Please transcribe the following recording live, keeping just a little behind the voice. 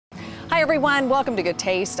Hi everyone, welcome to Good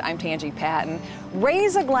Taste. I'm Tanji Patton.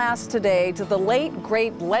 Raise a glass today to the late,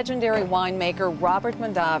 great, legendary winemaker Robert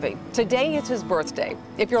Mondavi. Today is his birthday.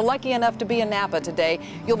 If you're lucky enough to be in Napa today,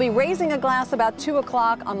 you'll be raising a glass about 2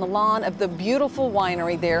 o'clock on the lawn of the beautiful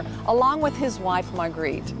winery there, along with his wife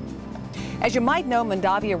Margrit. As you might know,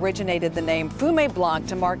 Mondavi originated the name Fume Blanc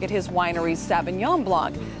to market his winery's Sauvignon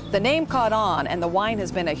Blanc. The name caught on, and the wine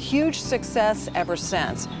has been a huge success ever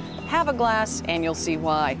since. Have a glass and you'll see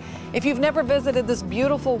why. If you've never visited this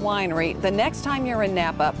beautiful winery, the next time you're in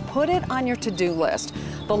Napa, put it on your to-do list.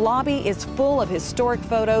 The lobby is full of historic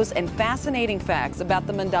photos and fascinating facts about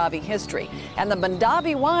the Mondavi history. And the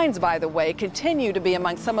Mondavi wines, by the way, continue to be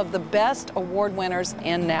among some of the best award winners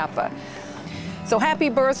in Napa. So happy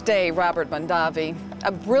birthday, Robert Mondavi,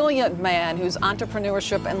 a brilliant man whose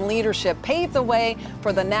entrepreneurship and leadership paved the way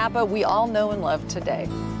for the Napa we all know and love today.